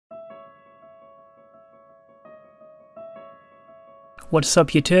What's up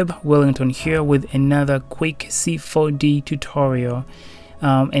YouTube, Willington here with another quick C4D tutorial,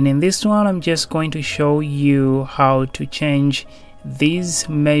 and in this one I'm just going to show you how to change these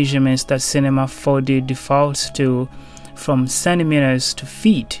measurements that Cinema 4D defaults to from centimeters to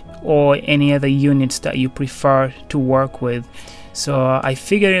feet or any other units that you prefer to work with. So I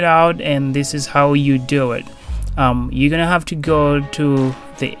figured it out and this is how you do it. You're gonna have to go to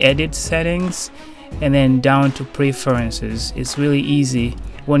the edit settings and then down to preferences. It's really easy.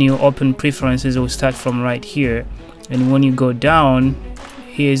 When you open preferences, it will start from right here, and when you go down,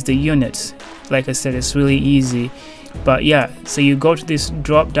 here's the units. Like I said, it's really easy. But yeah, so you go to this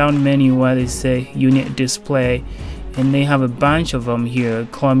drop down menu where they say unit display, and they have a bunch of them here: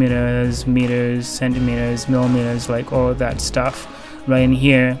 kilometers, meters, centimeters, millimeters, like all that stuff right in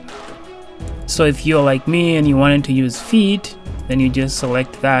here. So if you're like me and you wanted to use feet, then you just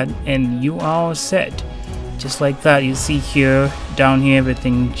select that and you are all set. Just like that, you see here, down here,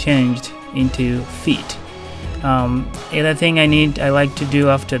 everything changed into feet. Other thing I like to do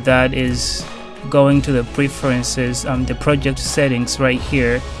after that is going to the preferences, the project settings right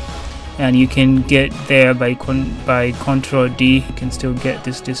here, and you can get there by Control D. You can still get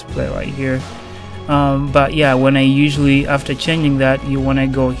this display right here. But yeah, when I usually, after changing that, you want to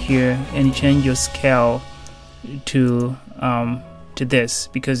go here and change your scale to this,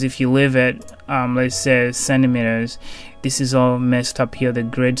 because if you leave it let's say centimeters, this is all messed up here. The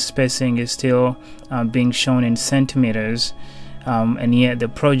grid spacing is still being shown in centimeters, and yet the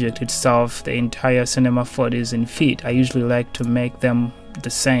project itself, the entire Cinema 4D, is in feet. I usually like to make them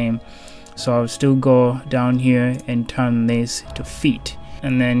the same, so I'll still go down here and turn this to feet,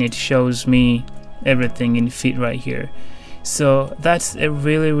 and then it shows me everything in feet right here. So that's a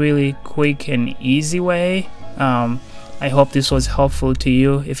really quick and easy way. I hope this was helpful to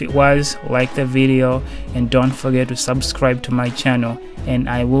you. If it was, like the video and don't forget to subscribe to my channel, and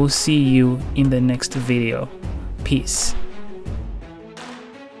I will see you in the next video. Peace.